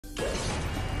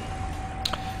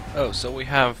Oh, so we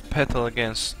have Petal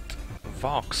against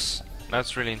Vox.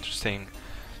 That's really interesting.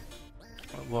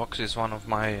 Vox is one of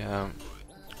my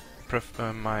Vox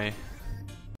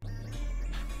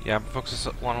is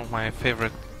one of my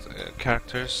favorite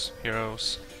characters,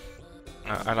 heroes.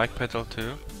 I like Petal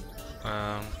too.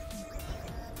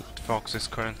 Vox is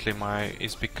currently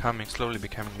slowly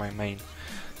becoming my main,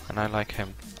 and I like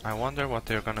him. I wonder what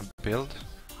they're gonna build,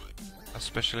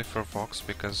 especially for Vox,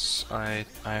 because I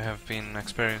have been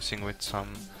experiencing with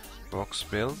some Vox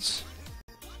builds.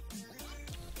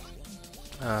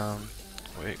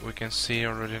 We can see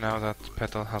already now that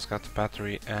Petal has got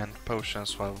battery and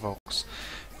potions, while Vox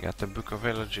got the Book of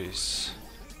Elegies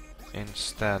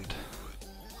instead.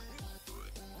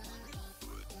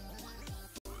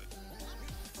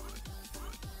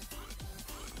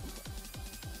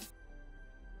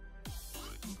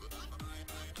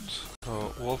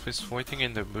 So Wolf is waiting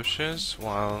in the bushes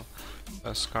while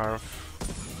Scarf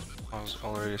was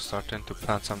already starting to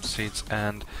plant some seeds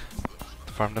and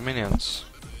farm the minions.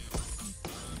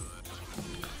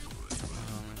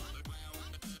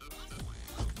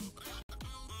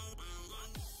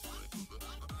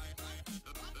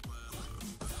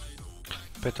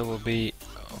 Petal will be,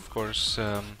 of course,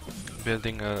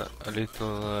 building a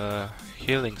little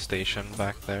healing station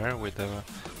back there with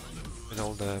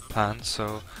all the plants.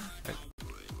 So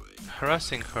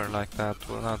harassing her like that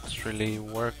will not really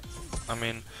work. I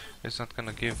mean, it's not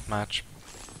gonna give much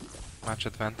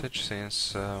advantage,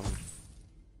 since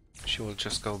she will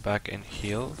just go back and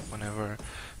heal whenever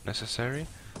necessary.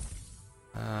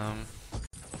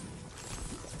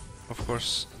 Of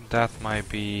course, that might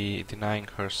be denying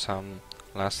her some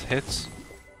last hits.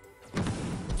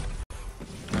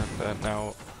 And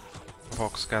now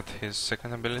Vox got his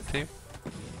second ability,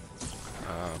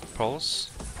 Pulse.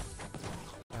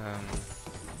 And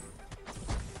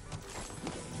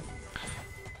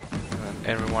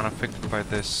everyone affected by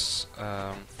this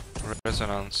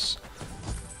resonance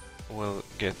will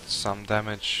get some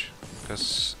damage,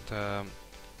 because the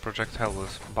projectile will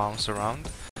bounce around.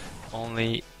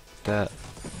 Only the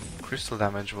crystal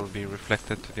damage will be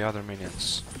reflected to the other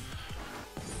minions.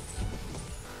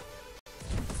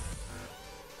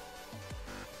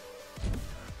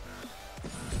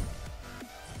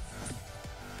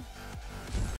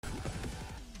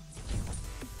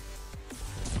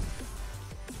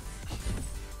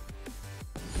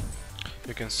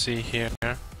 You can see here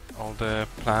all the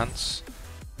plants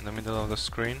in the middle of the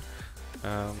screen,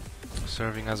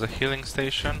 serving as a healing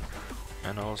station,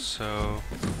 and also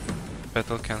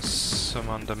Petal can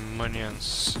summon the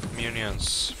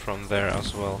munions from there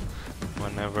as well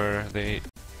whenever they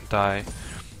die.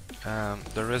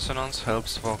 The resonance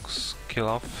helps Vox kill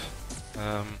off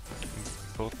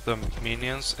both the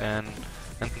minions and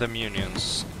the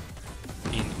munions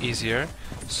easier,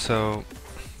 so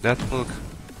that will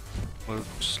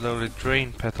slowly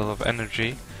drain Petal of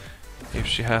energy if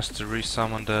she has to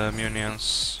resummon the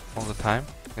minions all the time.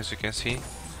 As you can see,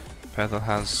 Petal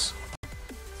has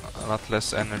a lot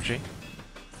less energy.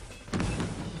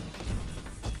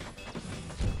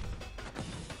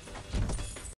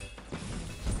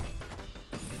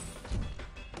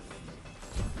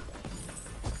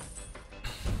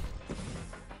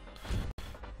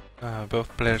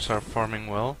 Both players are farming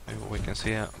well. We can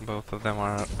see both of them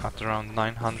are at around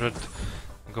 900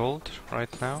 gold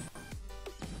right now.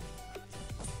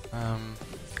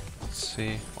 Let's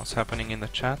see what's happening in the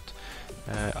chat.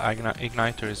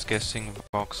 Igniter is guessing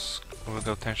Vox will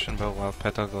go Tension Bow while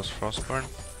Petal goes Frostburn.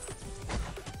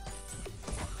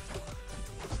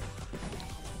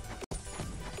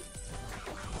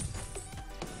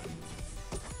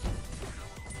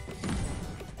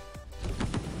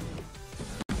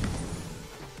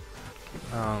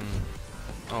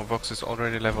 Oh, Vox is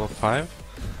already level 5.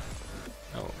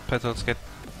 Oh, Petal's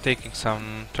taking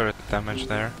some turret damage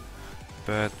there,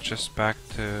 but just back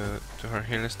to her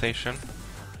healing station.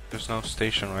 There's no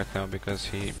station right now because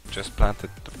he just planted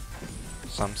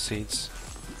some seeds.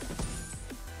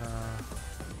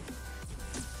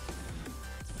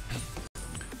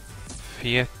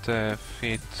 Fiat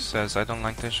says, I don't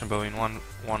like Tension Bow in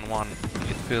 1-1-1.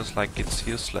 It feels like it's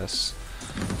useless.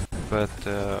 But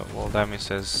Waldami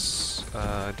says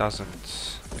it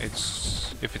doesn't.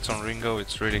 If it's on Ringo,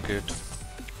 it's really good.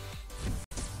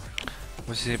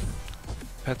 We see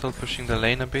Petal pushing the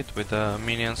lane a bit with the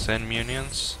minions and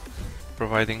munions,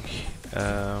 providing.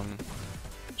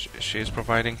 She is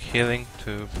providing healing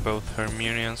to both her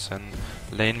minions and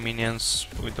lane minions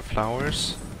with the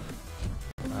flowers.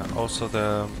 Also,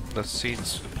 the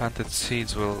planted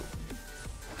seeds will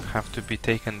have to be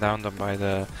taken down by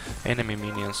the enemy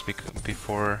minions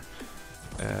before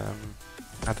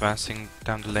advancing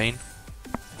down the lane.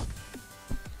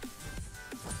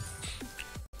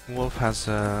 Wolf has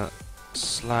a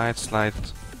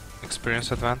slight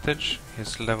experience advantage.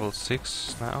 He's level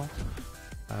 6 now.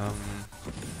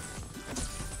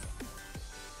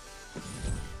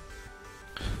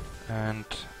 And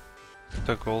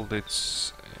the gold,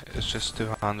 it's just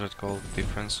 200 gold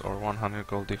difference or 100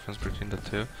 gold difference between the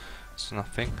two. It's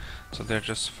nothing. So they're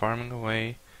just farming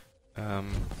away.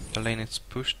 The lane is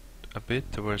pushed a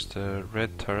bit towards the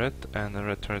red turret, and the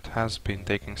red turret has been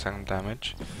taking some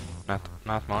damage.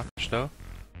 Not much though.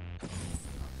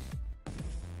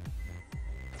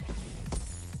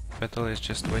 Petal is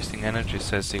just wasting energy,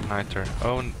 says Igniter.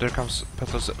 Oh, and there comes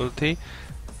Petal's ulti.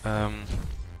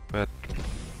 But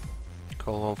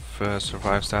Wolf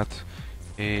survives that.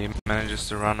 He manages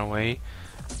to run away.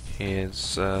 He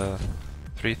is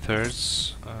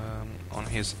 3/3 on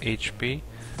his HP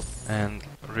and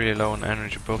really low on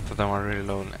energy. Both of them are really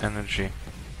low on energy.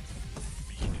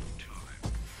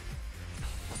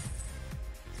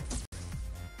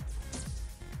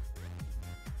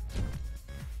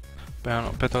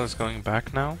 Petal is going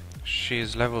back now. She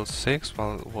is level 6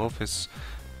 while Wolf is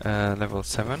level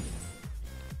 7.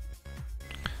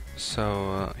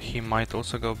 So he might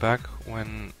also go back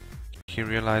when he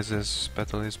realizes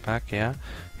Petal is back. Yeah,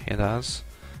 he does.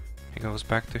 He goes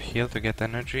back to heal to get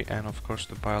energy and of course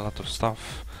to buy a lot of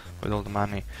stuff with all the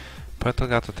money. Petal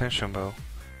got a tension bow.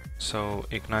 So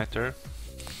Igniter,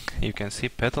 you can see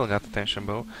Petal got a tension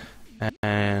bow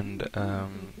and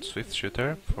swift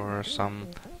shooter for some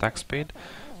attack speed,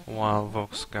 while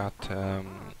Vox got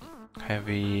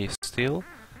heavy steel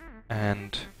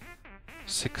and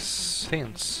 6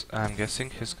 things. I'm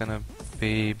guessing he's gonna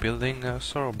be building a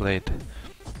Sorrow Blade.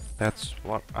 That's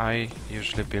what I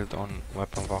usually build on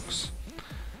Weapon Vox.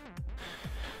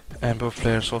 And both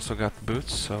players also got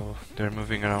boots, so they're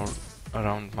moving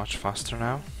around much faster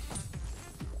now.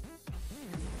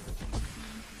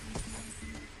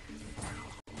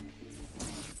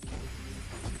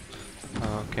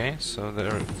 Okay, so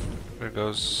there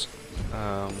goes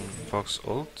Vox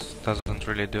ult. Doesn't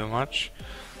really do much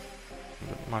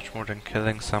more than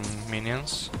killing some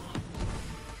minions.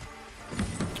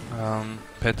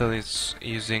 Petal is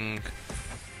using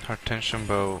her tension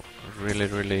bow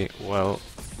really well.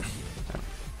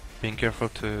 Being careful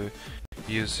to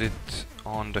use it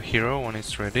on the hero when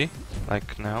it's ready.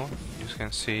 Like now, you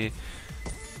can see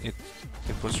it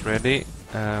was ready.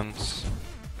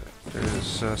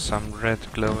 There's some red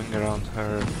glowing around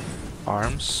her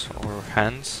arms or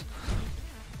hands,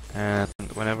 and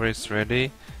whenever it's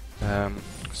ready,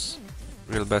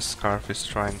 RealBest Scarf is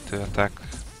trying to attack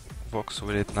Vox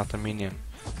with it, not a minion.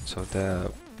 So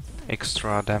the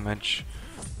extra damage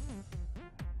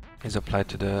is applied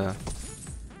to the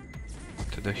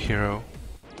hero.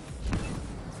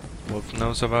 Wolf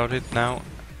knows about it now.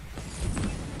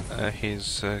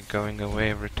 He's going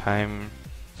away every time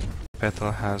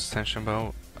Petal has tension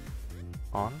bow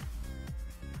on.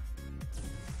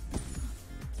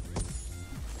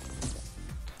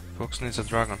 Vox needs a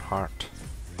dragon heart.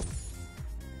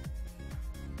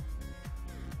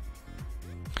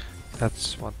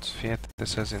 That's what Fiat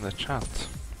says in the chat.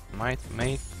 He might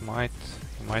need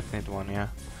one, yeah.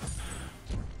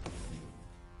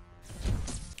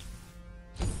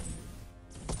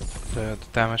 The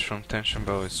damage from tension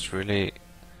bow is really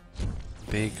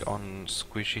big on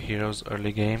squishy heroes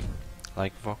early game,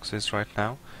 like Vox is right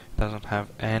now. Doesn't have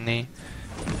any.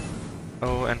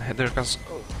 Oh, and there comes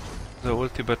the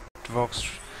ulti, but Vox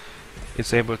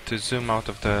is able to zoom out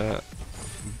of the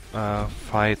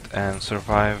fight and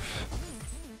survive.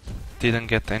 Didn't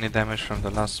get any damage from the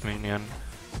last minion,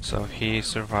 so he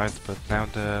survived, but now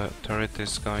the turret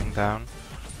is going down.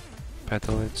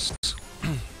 Petal, it's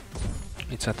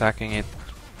attacking it,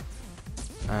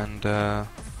 and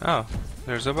oh,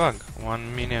 there's a bug.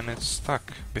 One minion is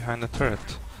stuck behind the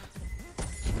turret.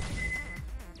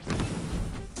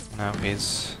 Now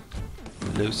he's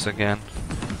loose again.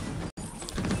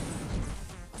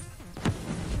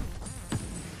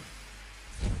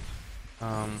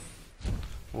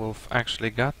 Wolf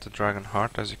actually got the dragon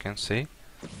heart, as you can see.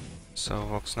 So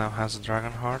Vox now has a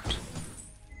dragon heart.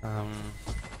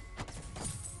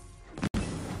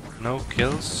 No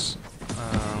kills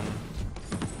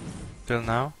till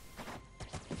now.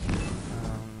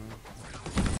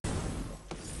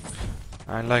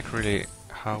 I like really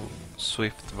how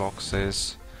swift Vox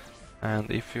is, and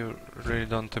if you really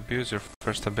don't abuse your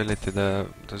first ability, the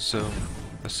zoom,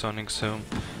 the sonic zoom,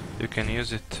 you can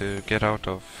use it to get out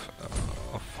of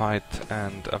a fight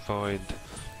and avoid,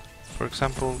 for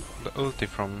example, the ulti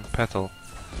from Petal,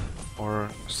 or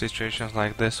situations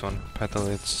like this one. Petal,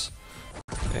 it's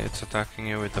it's attacking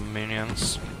you with the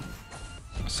minions.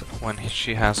 So when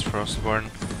she has Frostborn,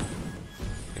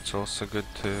 it's also good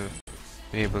to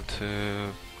be able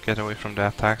to get away from the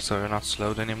attack so you're not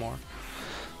slowed anymore.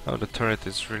 Oh, the turret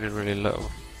is really low.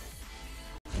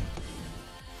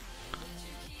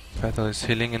 Petal is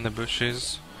healing in the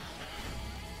bushes.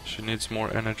 She needs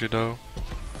more energy though.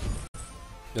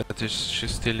 That is,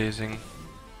 she's still using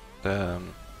the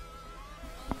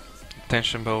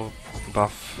tension bow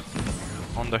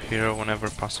buff on the hero whenever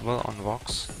possible on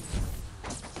Vox.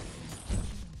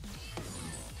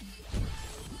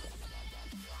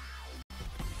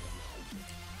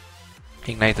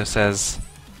 Ignator says,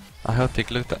 ahotiK,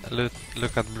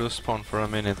 look at blue spawn for a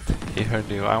minute. He heard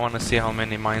you. I want to see how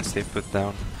many mines they put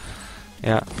down.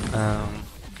 Yeah,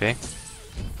 okay.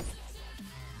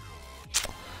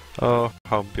 Oh,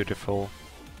 how beautiful.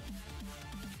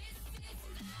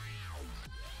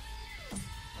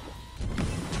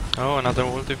 Oh, another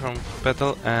ulti from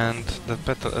Petal, and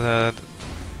the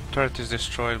turret is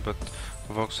destroyed, but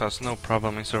Vox has no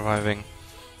problem in surviving.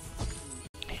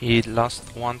 He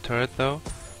lost one turret though.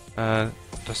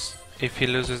 If he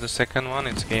loses the second one,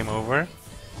 it's game over.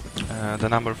 The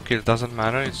number of kills doesn't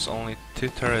matter, it's only 2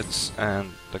 turrets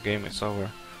and the game is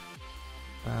over.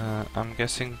 I'm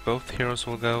guessing both heroes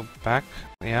will go back.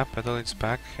 Yeah, Petal is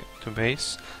back to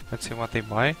base. Let's see what they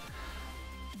buy.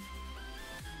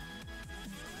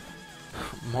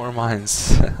 More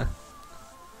mines.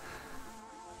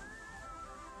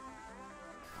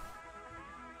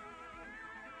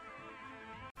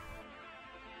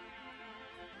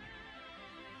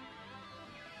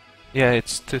 Yeah,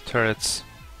 it's 2 turrets.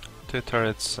 2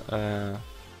 turrets,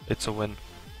 it's a win.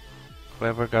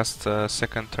 Whoever got the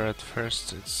second turret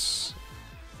first, it's...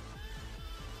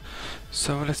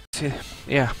 So let's see.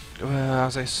 Yeah,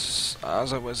 as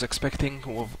I was expecting,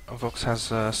 Vox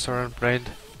has a Sorrow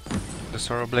Blade, the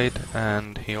Sorrow Blade,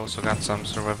 and he also got some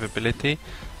survivability,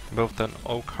 both an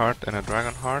Oak Heart and a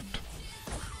Dragon Heart.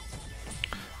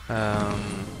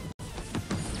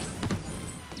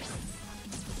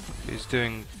 He's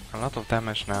doing a lot of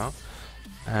damage now,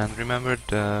 and remember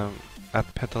that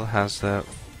Petal has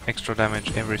extra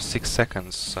damage every 6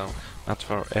 seconds, so not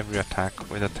for every attack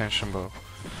with a tension bow.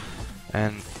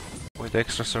 And with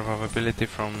extra survivability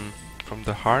from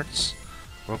the hearts,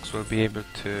 Vox will be able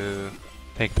to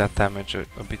take that damage a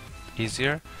bit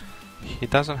easier. He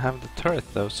doesn't have the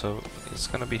turret though, so it's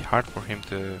gonna be hard for him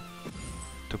to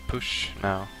push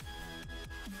now.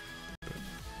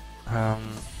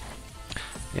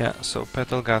 Yeah, so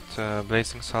Petal got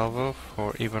Blazing Salvo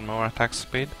for even more attack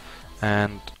speed,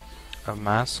 and a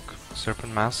mask,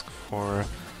 Serpent Mask for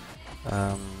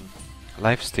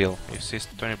lifesteal. You see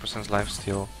 20%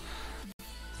 lifesteal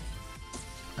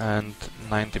and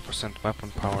 90%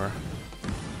 weapon power.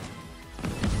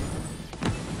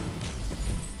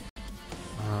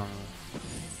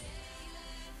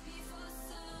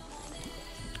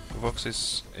 Vox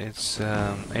is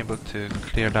able to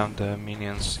clear down the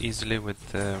minions easily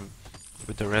with the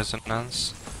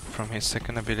resonance from his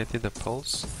second ability, the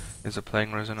pulse. Is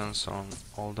applying resonance on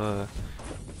all the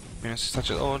minions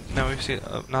such as... Oh, now we see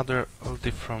another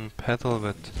ulti from Petal,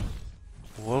 but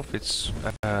Wolf is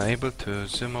able to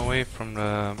zoom away from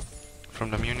the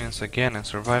minions again and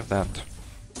survive that.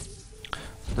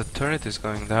 The turret is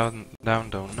going down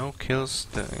though. No kills.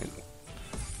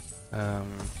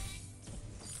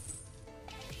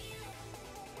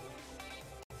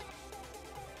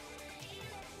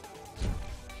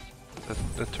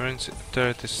 The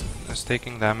turret is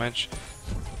taking damage.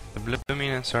 The blue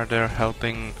minions are there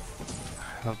helping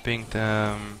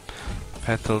the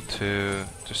Petal to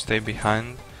stay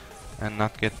behind and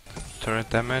not get turret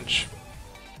damage.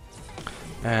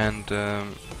 And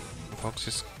Vox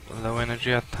is low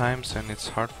energy at times, and it's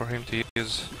hard for him to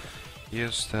use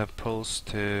the pulse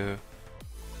to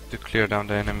clear down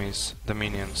the enemies, the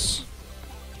minions,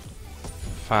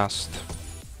 fast.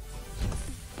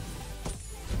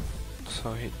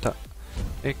 So he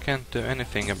can't do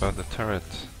anything about the turret.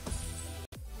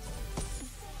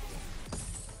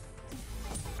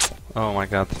 Oh my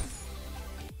god.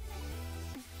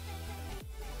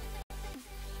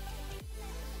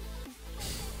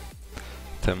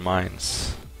 The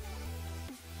mines.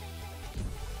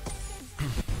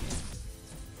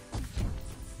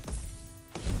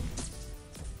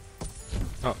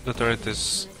 Oh, the turret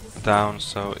is down,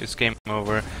 so it's game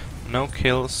over. No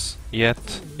kills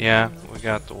yet. Yeah, we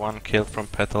got 1 kill from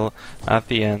Petal at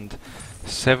the end.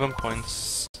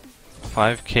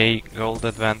 7.5k gold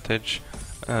advantage.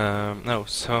 No,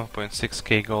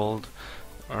 7.6k gold.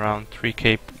 Around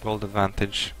 3k gold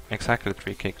advantage. Exactly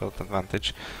 3k gold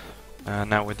advantage.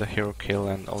 Now with the hero kill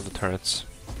and all the turrets.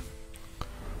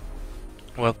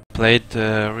 Well played,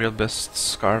 RealBest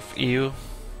SkaarfEU.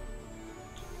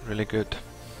 Really good.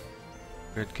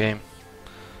 Good game.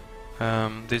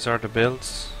 These are the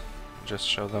builds. Just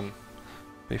show them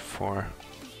before.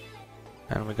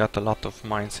 And we got a lot of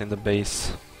mines in the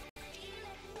base.